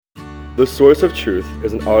The Source of Truth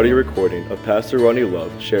is an audio recording of Pastor Ronnie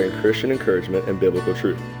Love sharing Christian encouragement and biblical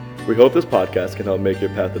truth. We hope this podcast can help make your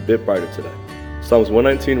path a bit brighter today. Psalms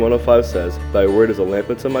 119:105 says, "Thy word is a lamp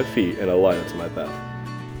unto my feet and a light unto my path."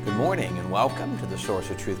 Good morning and welcome to the Source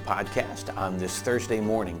of Truth podcast on this Thursday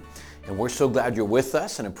morning. And we're so glad you're with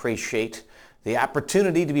us and appreciate the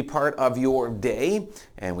opportunity to be part of your day.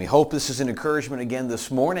 And we hope this is an encouragement again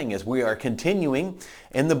this morning as we are continuing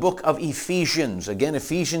in the book of Ephesians. Again,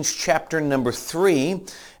 Ephesians chapter number 3.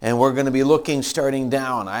 And we're going to be looking starting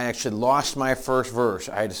down. I actually lost my first verse.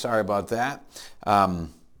 Sorry about that.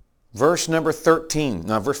 Verse 14.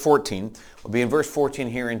 We'll be in verse 14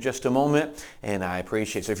 here in just a moment, and I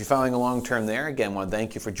appreciate it. So if you're following along term there, again, I want to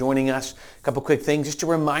thank you for joining us. A couple quick things, just a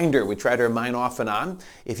reminder, we try to remind off and on.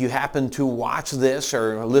 If you happen to watch this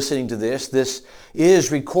or listening to this, this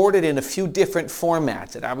is recorded in a few different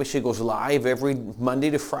formats. It obviously goes live every Monday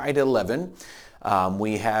to Friday at 11.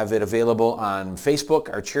 We have it available on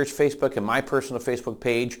Facebook, our church Facebook, and my personal Facebook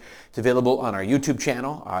page. It's available on our YouTube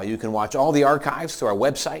channel. You can watch all the archives through our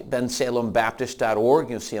website, bensalembaptist.org.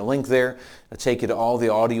 You'll see a link there that'll take you to all the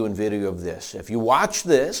audio and video of this. If you watch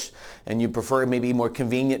this and you prefer maybe more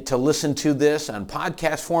convenient to listen to this on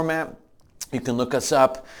podcast format, you can look us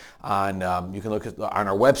up on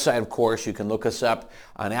our website, of course. You can look us up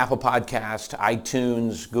on Apple Podcast,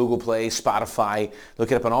 iTunes, Google Play, Spotify.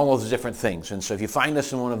 Look it up on all those different things. And so if you find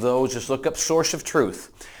us in one of those, just look up Source of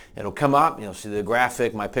Truth. It'll come up. You'll see the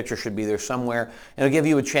graphic. My picture should be there somewhere. And it'll give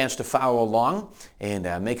you a chance to follow along and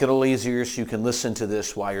make it a little easier so you can listen to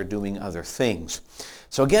this while you're doing other things.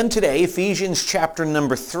 So again today, Ephesians chapter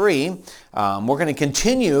number 3, we're going to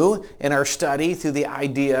continue in our study through the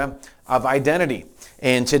idea of identity.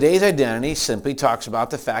 And today's identity simply talks about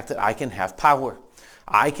the fact that I can have power.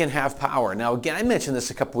 I can have power. Now again, I mentioned this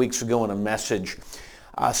a couple weeks ago in a message.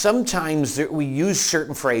 Sometimes we use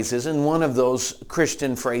certain phrases, and one of those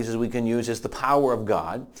Christian phrases we can use is the power of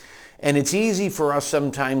God. And it's easy for us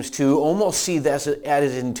sometimes to almost see that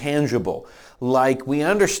as intangible. Like we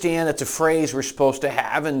understand it's a phrase we're supposed to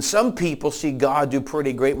have, and some people see God do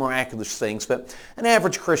pretty great miraculous things, but an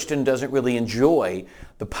average Christian doesn't really enjoy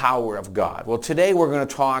the power of God. Well, today we're going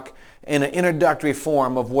to talk in an introductory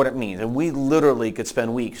form of what it means. And we literally could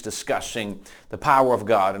spend weeks discussing the power of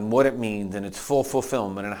God and what it means and its full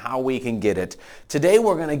fulfillment and how we can get it. Today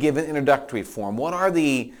we're going to give an introductory form. What are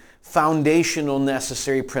the foundational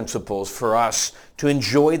necessary principles for us to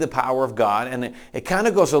enjoy the power of God? And it kind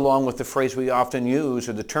of goes along with the phrase we often use,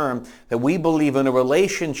 or the term, that we believe in a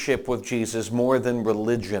relationship with Jesus more than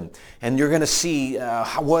religion. And you're going to see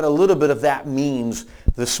what a little bit of that means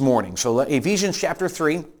this morning. So Ephesians chapter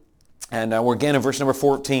 3, and we're again in verse number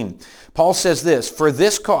 14. Paul says this, "For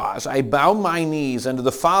this cause I bow my knees unto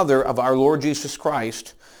the Father of our Lord Jesus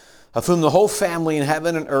Christ, of whom the whole family in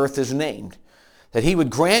heaven and earth is named, that he would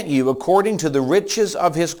grant you, according to the riches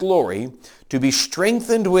of his glory, to be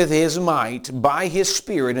strengthened with his might by his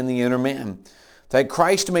Spirit in the inner man, that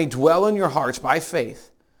Christ may dwell in your hearts by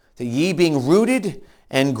faith, that ye being rooted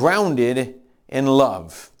and grounded in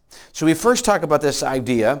love." So we first talk about this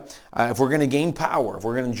idea, if we're going to gain power, if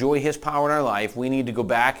we're going to enjoy his power in our life, we need to go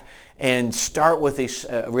back and start with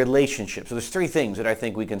a relationship. So there's three things that I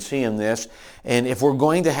think we can see in this. And if we're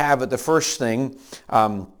going to have it, the first thing,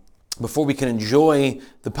 before we can enjoy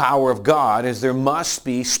the power of God, is there must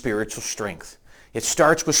be spiritual strength. It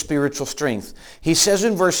starts with spiritual strength. He says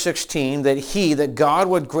in verse 16 that God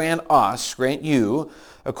would grant you,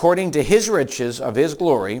 according to his riches of his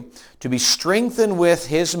glory, to be strengthened with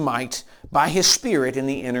his might by his Spirit in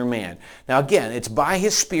the inner man. Now again, it's by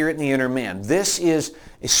his Spirit in the inner man. This is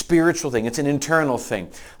a spiritual thing. It's an internal thing.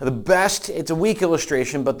 It's a weak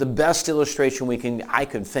illustration, but the best illustration I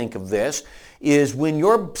can think of this is when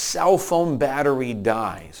your cell phone battery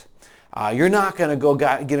dies. You're not going to go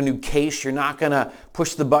get a new case. You're not going to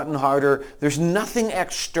push the button harder. There's nothing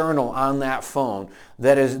external on that phone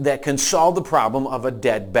that can solve the problem of a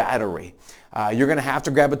dead battery. You're going to have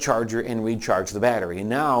to grab a charger and recharge the battery. And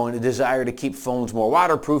now, in a desire to keep phones more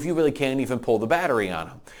waterproof, you really can't even pull the battery on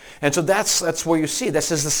them. And so that's where you see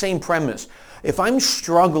this is the same premise. If I'm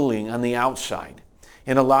struggling on the outside,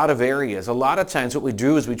 in a lot of areas, a lot of times what we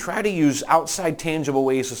do is we try to use outside tangible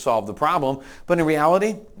ways to solve the problem, but in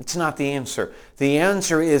reality, it's not the answer. The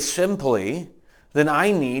answer is simply, then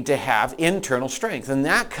I need to have internal strength, and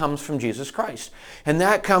that comes from Jesus Christ. And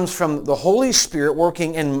that comes from the Holy Spirit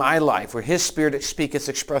working in my life, where his Spirit speaketh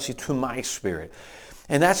expressly to my spirit.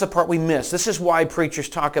 And that's the part we miss. This is why preachers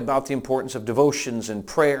talk about the importance of devotions and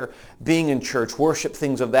prayer, being in church, worship,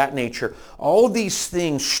 things of that nature. All of these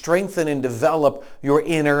things strengthen and develop your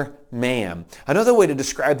inner man. Another way to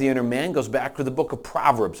describe the inner man goes back to the book of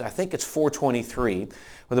Proverbs. I think it's 4:23,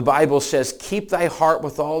 where the Bible says, keep thy heart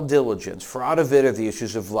with all diligence, for out of it are the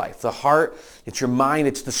issues of life. The heart, it's your mind,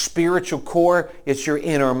 it's the spiritual core, it's your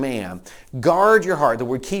inner man. Guard your heart. The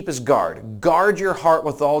word keep is guard. Guard your heart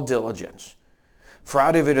with all diligence, for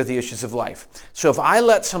out of it are the issues of life. So if I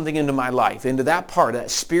let something into my life, into that part, that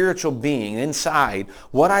spiritual being inside,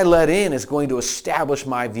 what I let in is going to establish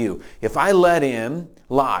my view. If I let in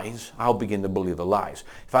lies, I'll begin to believe the lies.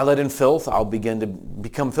 If I let in filth, I'll begin to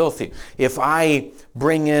become filthy. If I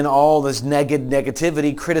bring in all this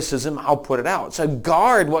negativity, criticism, I'll put it out. So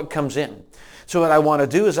guard what comes in. So what I want to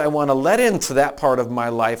do is I want to let into that part of my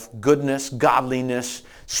life goodness, godliness,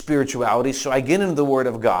 spirituality. So I get into the Word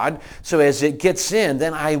of God. So as it gets in,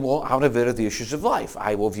 then I will, out of it are the issues of life.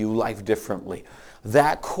 I will view life differently.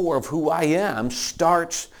 That core of who I am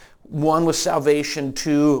starts, one, with salvation,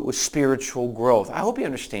 two, with spiritual growth. I hope you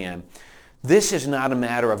understand. This is not a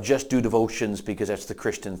matter of just do devotions because that's the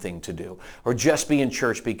Christian thing to do, or just be in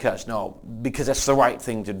church because that's the right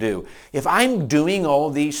thing to do. If I'm doing all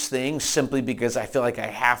these things simply because I feel like I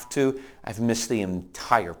have to, I've missed the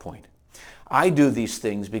entire point. I do these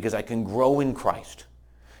things because I can grow in Christ.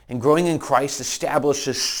 And growing in Christ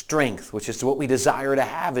establishes strength, which is what we desire to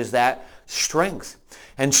have, is that strength.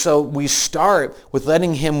 And so we start with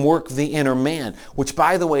letting him work the inner man, which,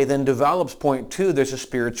 by the way, then develops point two, there's a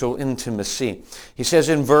spiritual intimacy. He says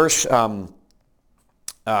in verse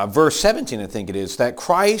 17, I think it is, that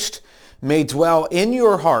Christ may dwell in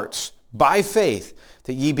your hearts by faith,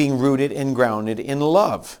 that ye being rooted and grounded in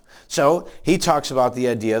love. So he talks about the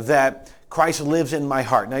idea that Christ lives in my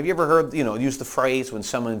heart. Now, have you ever heard, use the phrase when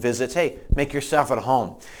someone visits, hey, make yourself at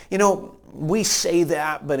home? We say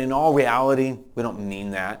that, but in all reality, we don't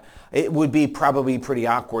mean that. It would be probably pretty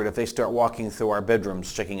awkward if they start walking through our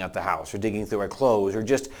bedrooms, checking out the house, or digging through our clothes, or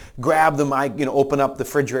just grab the mic, open up the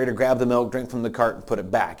refrigerator, grab the milk, drink from the cart, and put it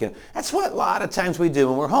back. That's what a lot of times we do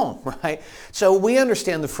when we're home, right? So we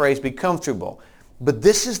understand the phrase, be comfortable. But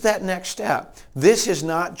this is that next step. This is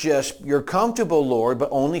not just, you're comfortable, Lord, but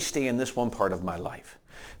only stay in this one part of my life.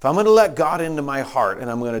 If I'm going to let God into my heart and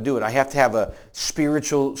I'm going to do it, I have to have a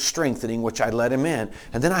spiritual strengthening, which I let him in,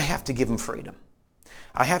 and then I have to give him freedom.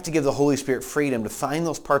 I have to give the Holy Spirit freedom to find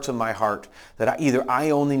those parts of my heart that either I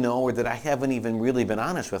only know or that I haven't even really been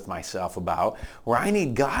honest with myself about, where I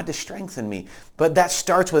need God to strengthen me. But that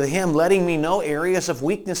starts with him letting me know areas of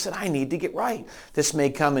weakness that I need to get right. This may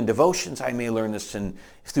come in devotions. I may learn this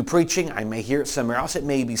through preaching. I may hear it somewhere else. It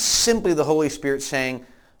may be simply the Holy Spirit saying,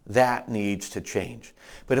 that needs to change.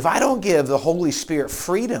 But if I don't give the Holy Spirit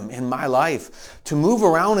freedom in my life to move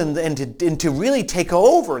around and to really take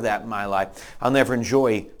over that in my life, I'll never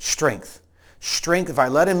enjoy strength. Strength, if I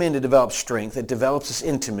let him in to develop strength, it develops this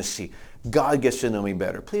intimacy. God gets to know me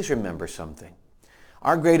better. Please remember something.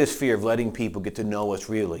 Our greatest fear of letting people get to know us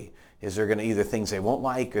really is they're going to either things they won't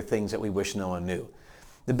like or things that we wish no one knew.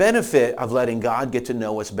 The benefit of letting God get to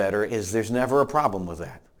know us better is there's never a problem with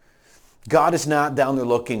that. God is not down there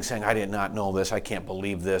looking, saying, I did not know this, I can't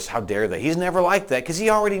believe this, how dare they? He's never like that because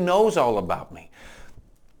he already knows all about me.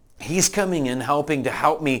 He's coming in helping to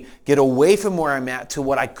help me get away from where I'm at to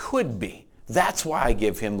what I could be. That's why I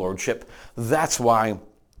give him lordship. That's why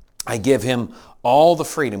I give him all the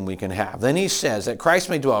freedom we can have. Then he says that Christ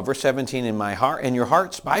may dwell, verse 17, in my heart, in your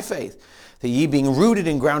hearts by faith, that ye being rooted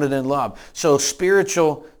and grounded in love. So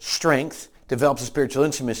spiritual strength develops a spiritual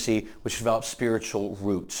intimacy, which develops spiritual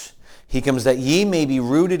roots. He comes that ye may be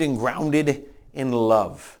rooted and grounded in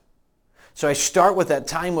love. So I start with that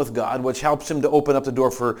time with God, which helps him to open up the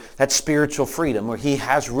door for that spiritual freedom where he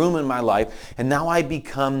has room in my life. And now I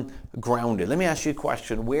become grounded. Let me ask you a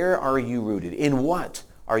question. Where are you rooted? In what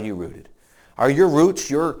are you rooted? Are your roots,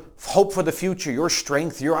 your hope for the future, your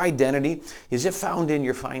strength, your identity, is it found in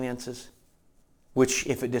your finances? Which,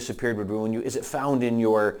 if it disappeared, would ruin you. Is it found in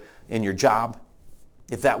your job?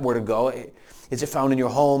 If that were to go, is it found in your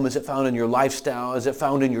home? Is it found in your lifestyle? Is it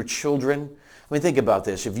found in your children? I mean, think about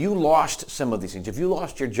this. If you lost some of these things, if you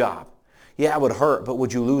lost your job, yeah, it would hurt, but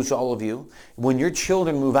would you lose all of you? When your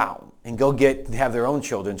children move out and go have their own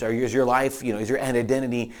children, is your life, is your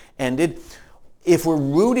identity ended? If we're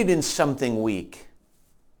rooted in something weak,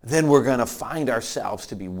 then we're going to find ourselves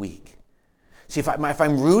to be weak. See, if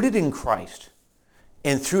I'm rooted in Christ,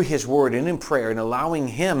 and through his word and in prayer and allowing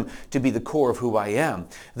him to be the core of who I am,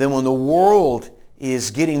 then when the world is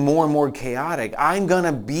getting more and more chaotic, I'm going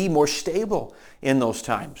to be more stable in those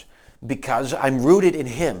times. because I'm rooted in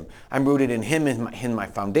him. I'm rooted in him, in my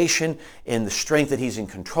foundation, in the strength that he's in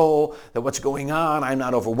control, that what's going on, I'm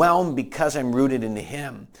not overwhelmed because I'm rooted in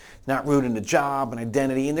him. Not rooted in a job and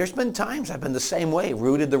identity. And there's been times I've been the same way,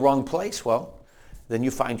 rooted the wrong place. Well, then you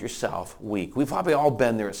find yourself weak. We've probably all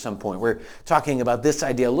been there at some point. We're talking about this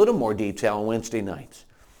idea a little more detail on Wednesday nights.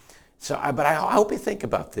 But I hope you think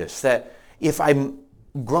about this, that if I'm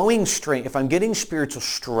growing strength, if I'm getting spiritual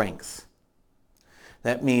strength,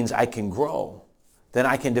 that means I can grow. Then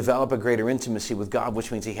I can develop a greater intimacy with God,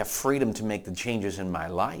 which means I have freedom to make the changes in my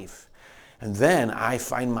life. And then I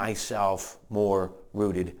find myself more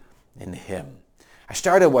rooted in him. I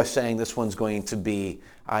started by saying this one's going to be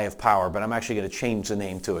I Have Power, but I'm actually going to change the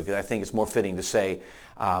name to it because I think it's more fitting to say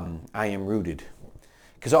I Am Rooted.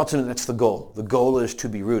 Because ultimately that's the goal. The goal is to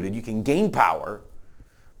be rooted. You can gain power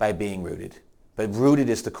by being rooted. But rooted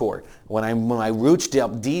is the core. When my roots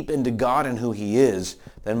delve deep into God and who he is,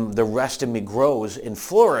 then the rest of me grows and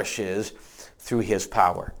flourishes through his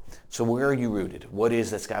power. So where are you rooted? What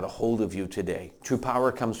is that's got a hold of you today? True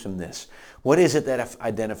power comes from this. What is it that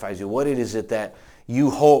identifies you? What is it that you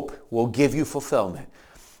hope will give you fulfillment?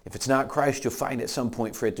 If it's not Christ, you'll find at some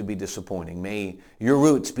point for it to be disappointing. May your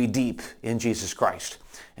roots be deep in Jesus Christ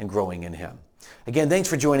and growing in him. Again, thanks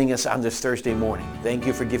for joining us on this Thursday morning. Thank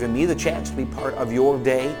you for giving me the chance to be part of your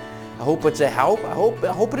day. I hope it's a help. I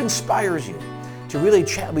hope it inspires you to really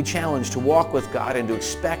be challenged to walk with God and to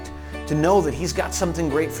expect to know that he's got something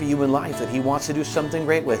great for you in life, that he wants to do something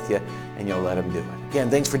great with you, and you'll let him do it. Again,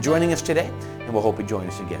 thanks for joining us today, and we'll hope you join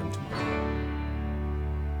us again tomorrow.